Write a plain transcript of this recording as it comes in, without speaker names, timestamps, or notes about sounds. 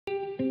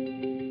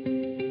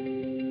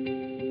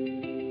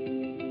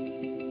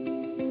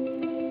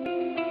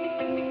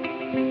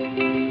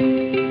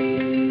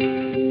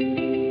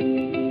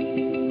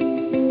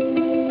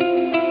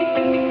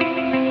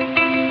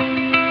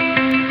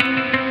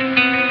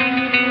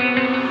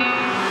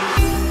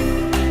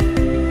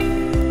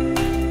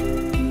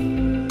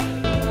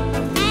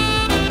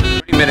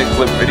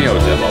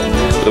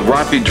The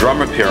Rotby drum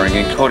repairing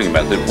and coating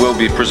method will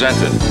be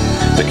presented.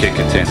 The kit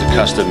contains a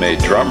custom-made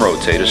drum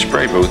rotator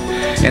spray booth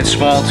and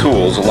small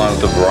tools along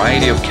with a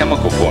variety of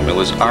chemical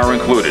formulas are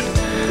included.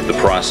 The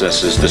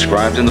process is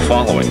described in the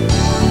following.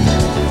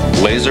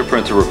 Laser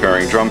printer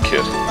repairing drum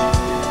kit.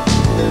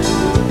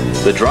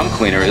 The drum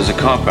cleaner is a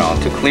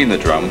compound to clean the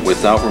drum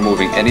without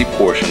removing any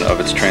portion of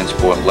its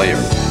transport layer.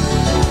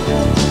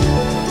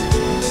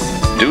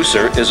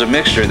 Deucer is a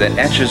mixture that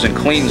etches and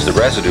cleans the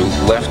residue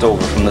left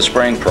over from the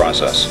spraying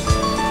process.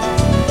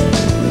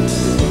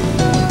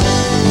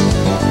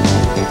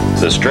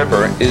 The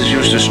stripper is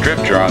used to strip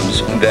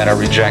drums that are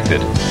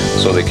rejected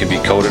so they can be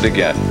coated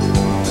again.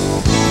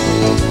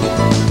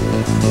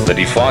 The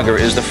defogger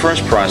is the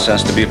first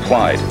process to be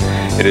applied.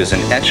 It is an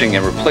etching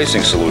and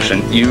replacing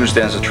solution used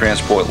as a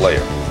transport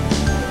layer.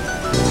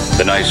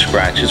 The knife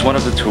scratch is one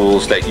of the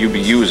tools that you'll be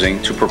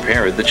using to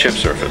prepare the chip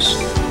surface.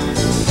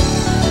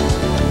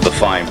 The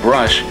fine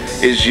brush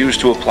is used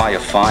to apply a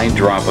fine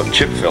drop of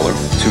chip filler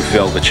to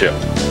fill the chip.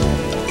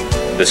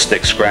 The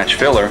stick scratch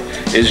filler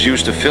is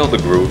used to fill the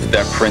groove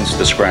that prints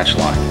the scratch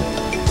line.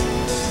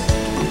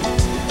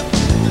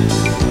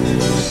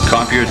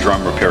 Copier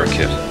drum repair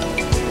kit.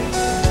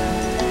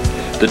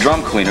 The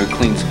drum cleaner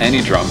cleans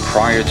any drum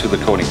prior to the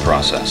coating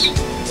process.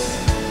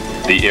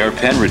 The air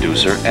pen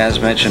reducer, as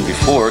mentioned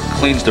before,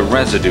 cleans the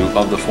residue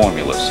of the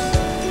formulas.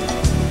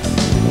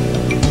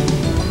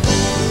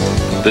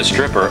 The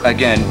stripper,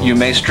 again, you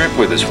may strip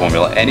with this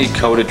formula any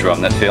coated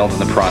drum that failed in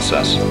the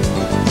process.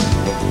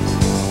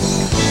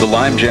 The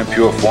Lime Gem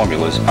Pure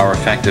formulas are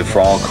effective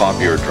for all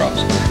copier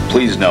drums.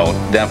 Please note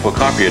that for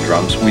copier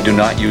drums, we do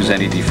not use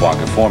any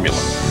defogger formula.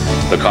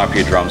 The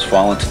copier drums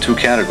fall into two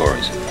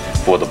categories.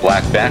 For the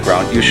black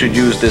background, you should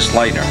use this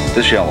lightener,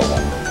 this yellow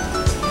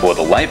one. For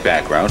the light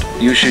background,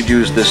 you should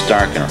use this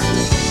darkener,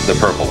 the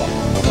purple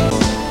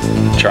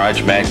one.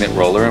 Charge magnet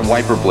roller and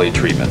wiper blade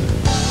treatment.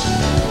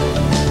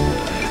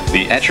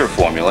 The etcher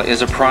formula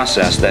is a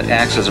process that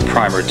acts as a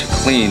primer to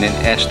clean and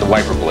etch the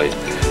wiper blade,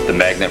 the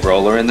magnet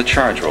roller, and the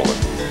charge roller.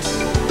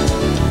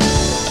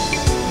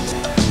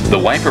 The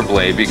wiper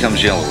blade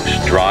becomes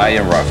yellowish, dry,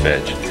 and rough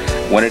edge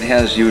when it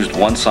has used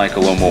one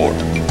cycle or more.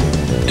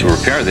 To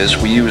repair this,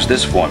 we use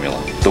this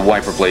formula, the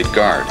wiper blade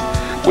guard,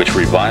 which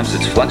revives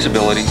its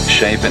flexibility,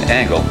 shape, and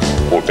angle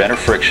for better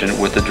friction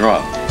with the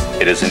drum.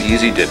 It is an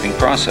easy dipping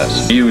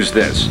process. We use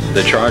this,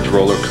 the charge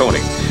roller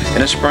coating,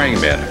 in a spraying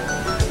manner.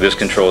 This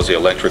controls the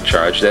electric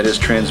charge that is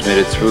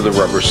transmitted through the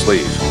rubber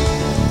sleeve.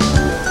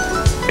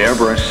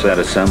 Airbrush set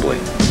assembly.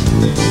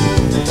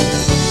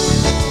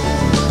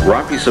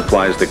 Rotby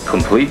supplies the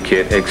complete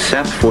kit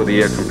except for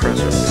the air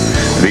compressor.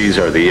 These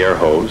are the air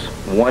hose.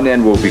 One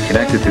end will be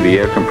connected to the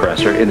air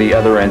compressor and the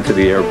other end to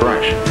the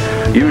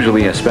airbrush.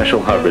 Usually a special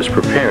hub is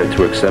prepared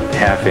to accept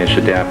half-inch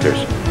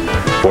adapters.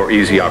 For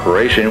easy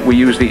operation, we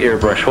use the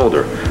airbrush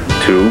holder.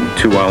 Two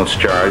 2-ounce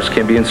jars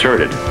can be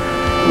inserted.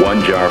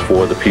 One jar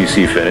for the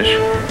PC finish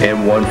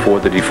and one for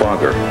the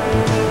defogger.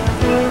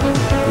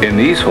 In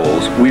these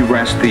holes, we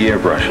rest the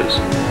airbrushes.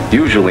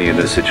 Usually in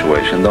this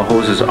situation, the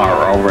hoses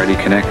are already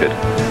connected.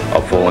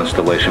 A full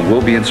installation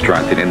will be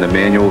instructed in the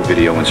manual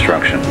video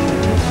instruction.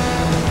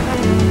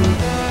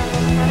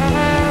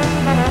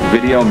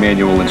 Video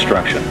manual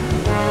instruction.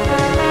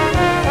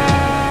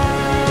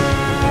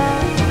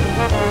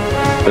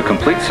 The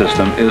complete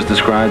system is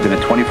described in a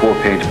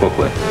 24-page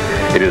booklet.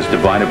 It is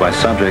divided by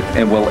subject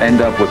and will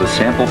end up with a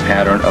sample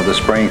pattern of the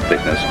spraying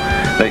thickness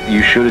that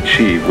you should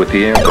achieve with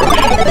the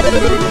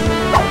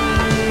airbrush.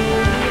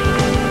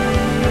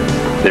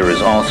 There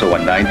is also a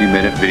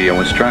 90-minute video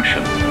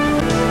instruction.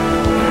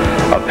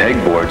 A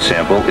pegboard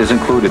sample is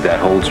included that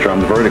holds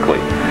drums vertically.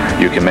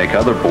 You can make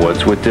other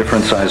boards with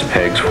different size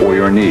pegs for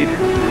your need.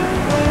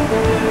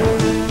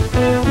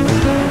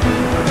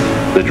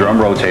 The drum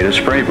rotator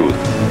spray booth.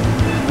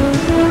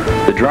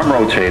 The drum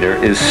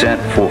rotator is set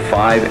for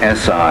 5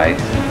 SI,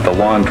 the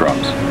long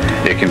drums.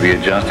 It can be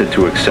adjusted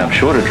to accept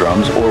shorter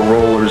drums or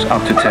rollers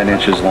up to 10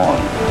 inches long.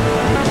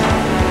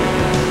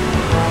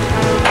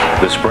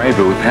 The spray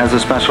booth has a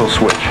special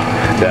switch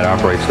that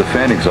operates the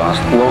fan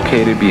exhaust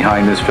located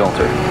behind this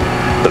filter.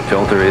 The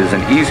filter is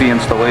an easy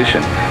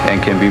installation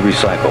and can be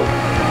recycled.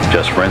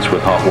 Just rinse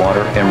with hot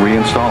water and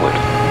reinstall it.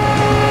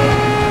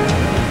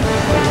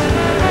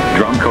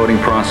 Drum coating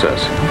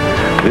process.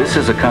 This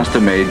is a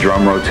custom-made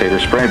drum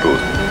rotator spray booth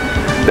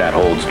that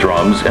holds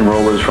drums and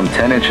rollers from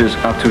 10 inches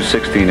up to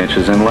 16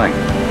 inches in length.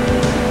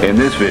 In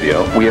this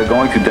video, we are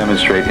going to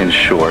demonstrate in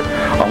short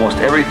almost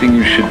everything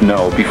you should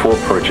know before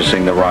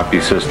purchasing the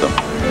Rotby system.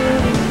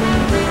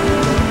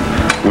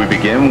 We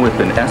begin with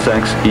an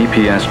SX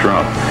EPS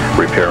drum,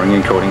 repairing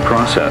and coating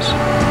process.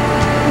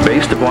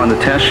 Based upon the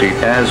test sheet,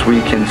 as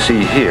we can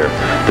see here,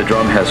 the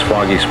drum has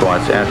foggy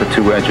spots at the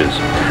two edges,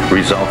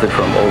 resulted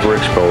from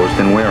overexposed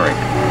and wearing.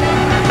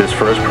 This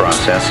first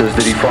process is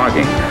the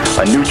defogging.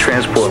 A new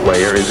transport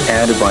layer is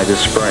added by this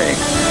spraying.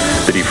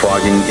 The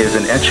defogging is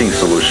an etching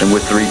solution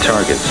with 3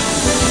 targets.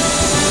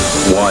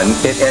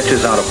 1. It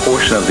etches out a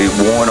portion of the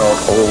worn-out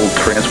old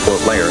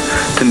transport layer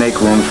to make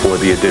room for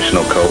the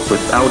additional coat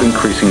without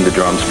increasing the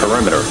drum's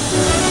perimeter.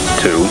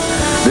 2.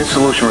 This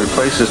solution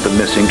replaces the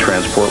missing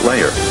transport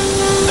layer.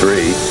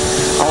 3.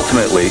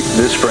 Ultimately,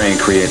 this spraying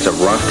creates a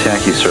rough,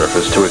 tacky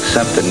surface to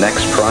accept the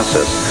next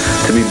process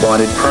to be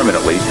bonded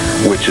permanently,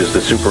 which is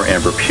the Super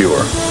Amber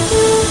Pure.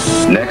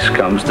 Next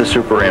comes the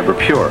Super Amber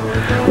Pure,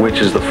 which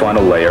is the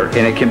final layer,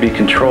 and it can be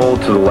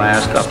controlled to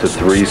last up to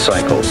 3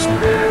 cycles,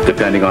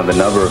 depending on the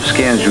number of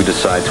scans you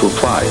decide to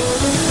apply.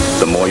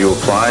 The more you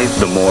apply,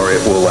 the more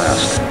it will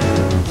last.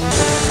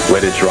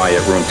 Let it dry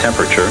at room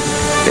temperature.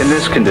 In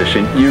this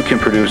condition, you can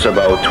produce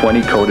about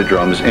 20 coated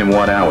drums in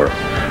 1 hour.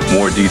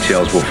 More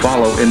details will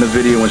follow in the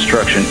video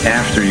instruction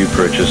after you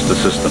purchase the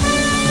system.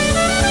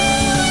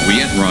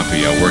 We at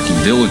Rotby are working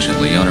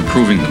diligently on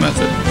improving the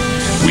method.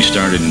 We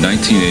started in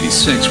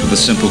 1986 with a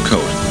simple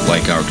coat,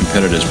 like our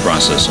competitors'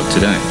 process of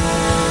today.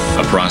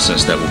 A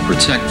process that will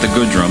protect the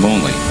good drum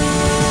only.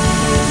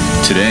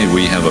 Today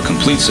we have a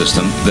complete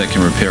system that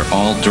can repair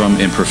all drum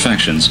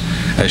imperfections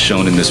as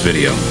shown in this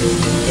video.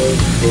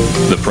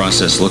 The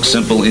process looks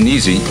simple and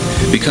easy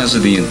because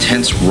of the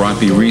intense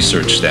Rotby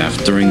research staff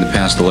during the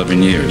past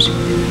 11 years.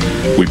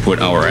 We put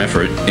our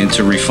effort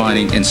into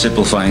refining and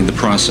simplifying the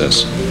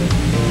process.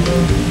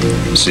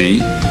 See,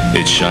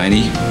 it's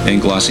shiny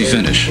and glossy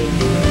finish.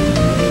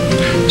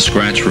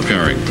 Scratch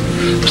repairing.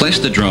 Place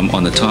the drum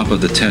on the top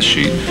of the test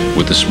sheet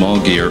with the small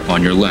gear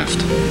on your left.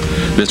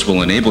 This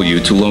will enable you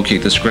to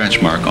locate the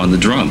scratch mark on the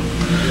drum.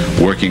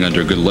 Working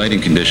under good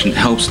lighting condition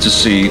helps to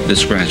see the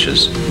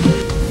scratches.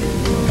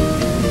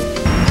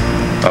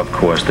 Of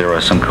course, there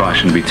are some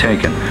caution to be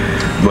taken,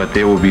 but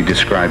they will be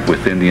described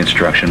within the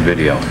instruction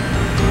video.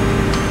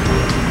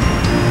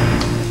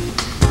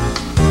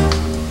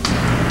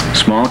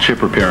 Small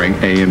chip repairing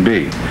A and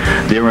B.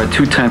 There are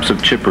 2 types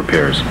of chip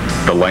repairs,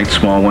 the light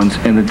small ones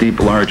and the deep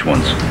large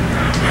ones.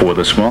 For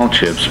the small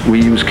chips,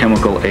 we use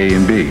chemical A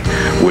and B,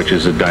 which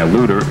is a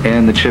diluter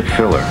and the chip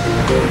filler.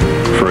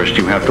 First,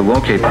 you have to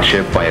locate the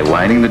chip by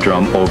aligning the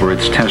drum over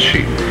its test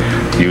sheet,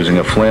 using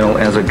a flannel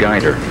as a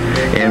guider,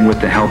 and with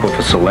the help of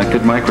a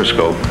selected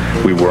microscope,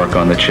 we work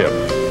on the chip.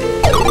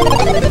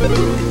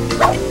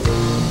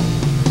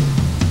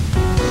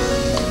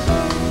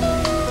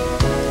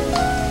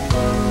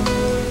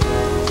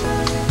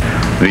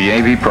 The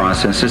AV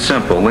process is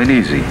simple and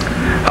easy.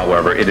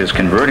 However, it is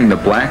converting the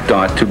black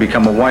dot to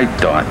become a white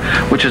dot,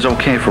 which is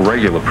okay for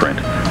regular print,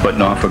 but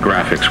not for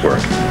graphics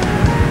work.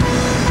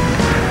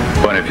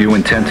 But if you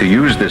intend to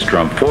use this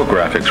drum for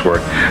graphics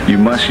work, you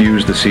must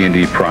use the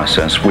C&D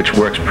process, which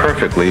works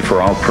perfectly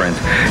for all print,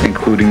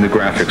 including the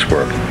graphics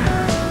work.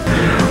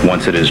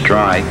 Once it is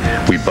dry,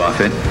 we buff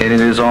it and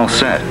it is all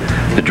set.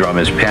 The drum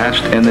is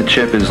patched and the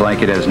chip is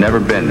like it has never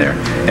been there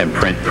and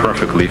print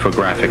perfectly for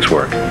graphics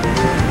work.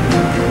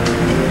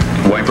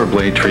 Wiper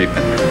blade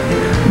treatment.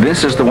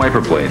 This is the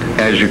wiper blade.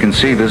 As you can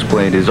see, this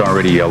blade is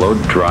already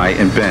yellowed, dry,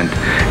 and bent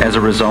as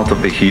a result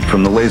of the heat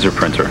from the laser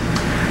printer.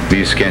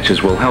 These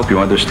sketches will help you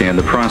understand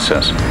the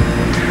process.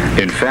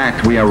 In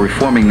fact, we are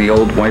reforming the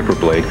old wiper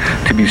blade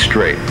to be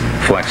straight,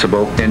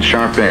 flexible, and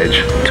sharp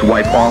edge to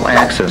wipe all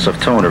excess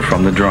of toner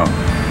from the drum.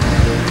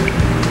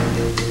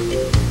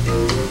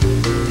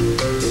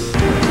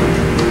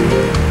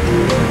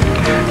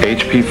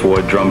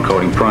 HP4 drum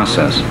coating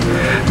process.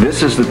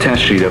 This is the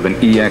test sheet of an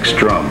EX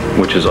drum,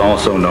 which is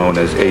also known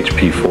as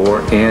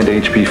HP4 and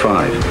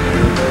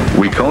HP5.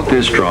 We coat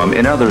this drum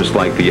and others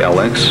like the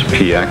LX,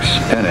 PX,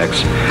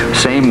 NX,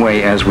 same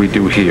way as we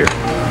do here,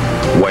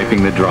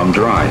 wiping the drum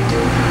dry.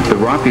 The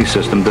Rotby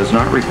system does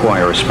not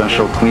require a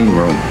special clean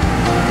room.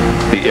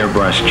 The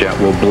airbrush jet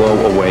will blow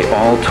away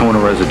all toner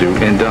residue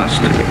and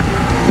dust.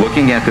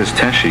 Looking at this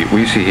test sheet,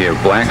 we see here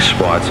black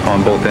spots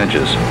on both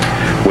edges.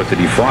 With the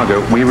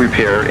defogger, we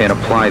repair and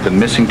apply the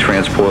missing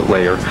transport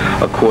layer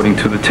according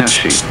to the test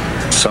sheet.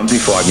 Some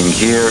defogging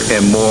here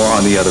and more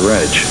on the other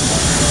edge.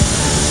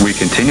 We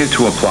continue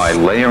to apply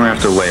layer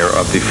after layer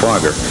of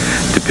defogger,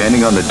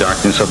 depending on the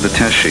darkness of the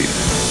test sheet.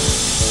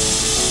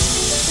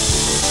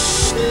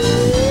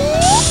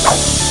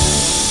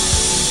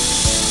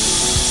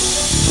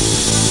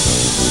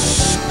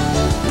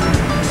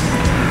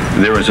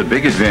 There is a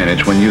big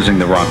advantage when using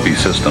the Rotby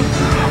system.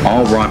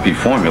 All Rotby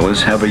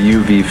formulas have a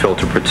UV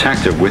filter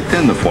protector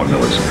within the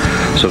formulas,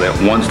 so that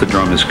once the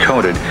drum is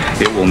coated,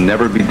 it will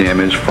never be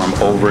damaged from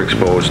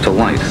overexposed to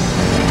light.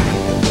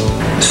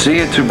 See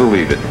it to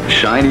believe it,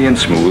 shiny and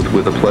smooth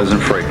with a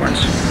pleasant fragrance.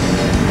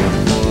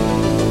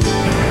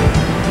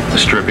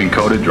 Stripping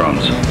coated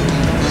drums.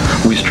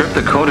 We strip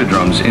the coated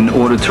drums in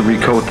order to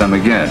recoat them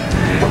again.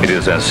 It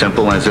is as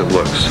simple as it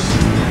looks.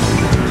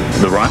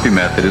 The Rotby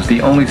method is the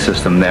only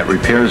system that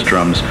repairs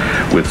drums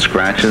with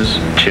scratches,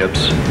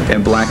 chips,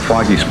 and black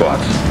foggy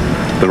spots.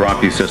 The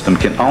Rotby system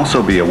can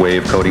also be a way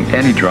of coating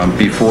any drum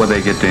before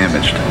they get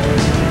damaged.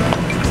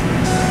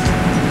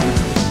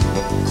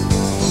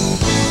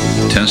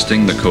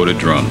 Testing the coated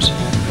drums.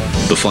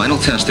 The final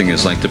testing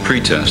is like the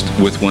pretest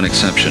with one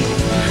exception.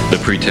 The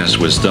pretest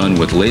was done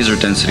with laser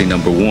density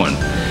number 1,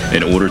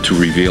 in order to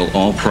reveal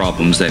all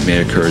problems that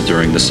may occur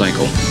during the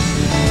cycle.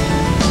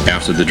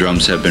 After the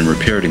drums have been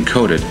repaired and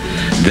coated,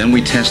 then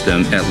we test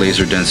them at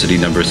laser density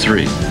number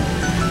 3,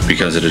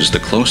 because it is the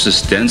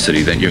closest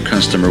density that your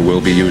customer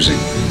will be using.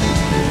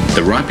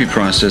 The Rotby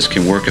process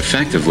can work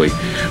effectively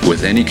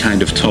with any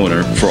kind of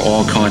toner for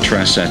all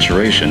contrast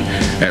saturation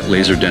at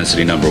laser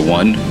density number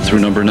 1 through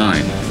number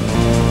 9.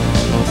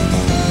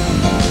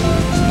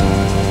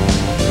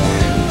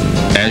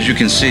 As you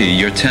can see,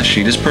 your test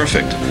sheet is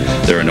perfect.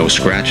 There are no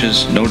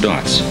scratches, no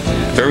dots.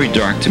 Very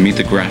dark to meet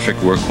the graphic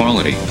work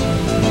quality.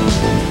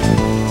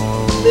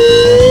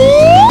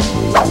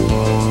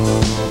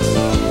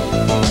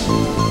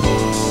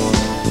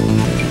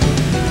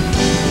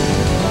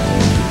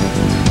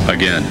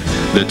 Again,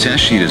 the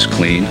test sheet is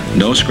clean,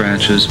 no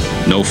scratches,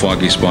 no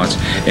foggy spots,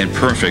 and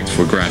perfect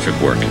for graphic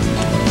work.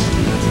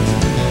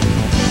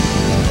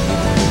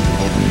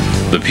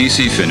 The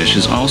PC finish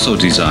is also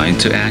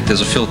designed to act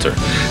as a filter,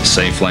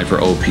 safe light for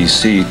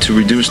OPC to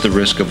reduce the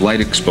risk of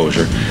light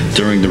exposure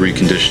during the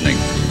reconditioning.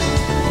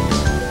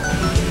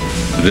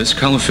 This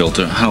color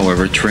filter,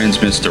 however,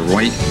 transmits the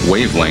right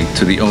wavelength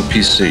to the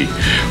OPC,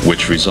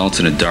 which results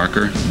in a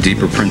darker,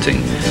 deeper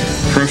printing,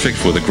 perfect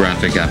for the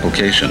graphic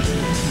application.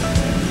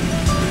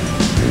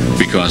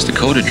 Because the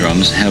coated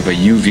drums have a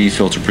UV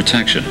filter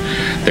protection,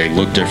 they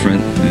look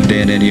different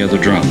than any other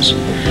drums.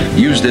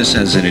 Use this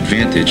as an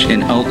advantage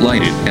and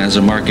outlight it as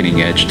a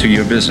marketing edge to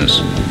your business.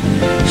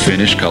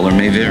 Finish color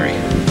may vary.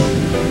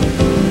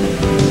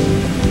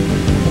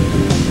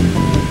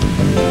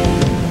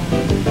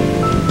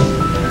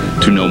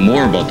 To know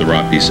more about the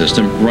Rotby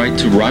system, write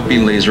to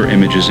Rotby Laser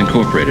Images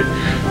Incorporated,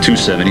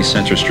 270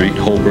 Center Street,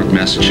 Holbrook,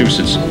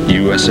 Massachusetts,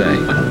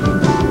 USA.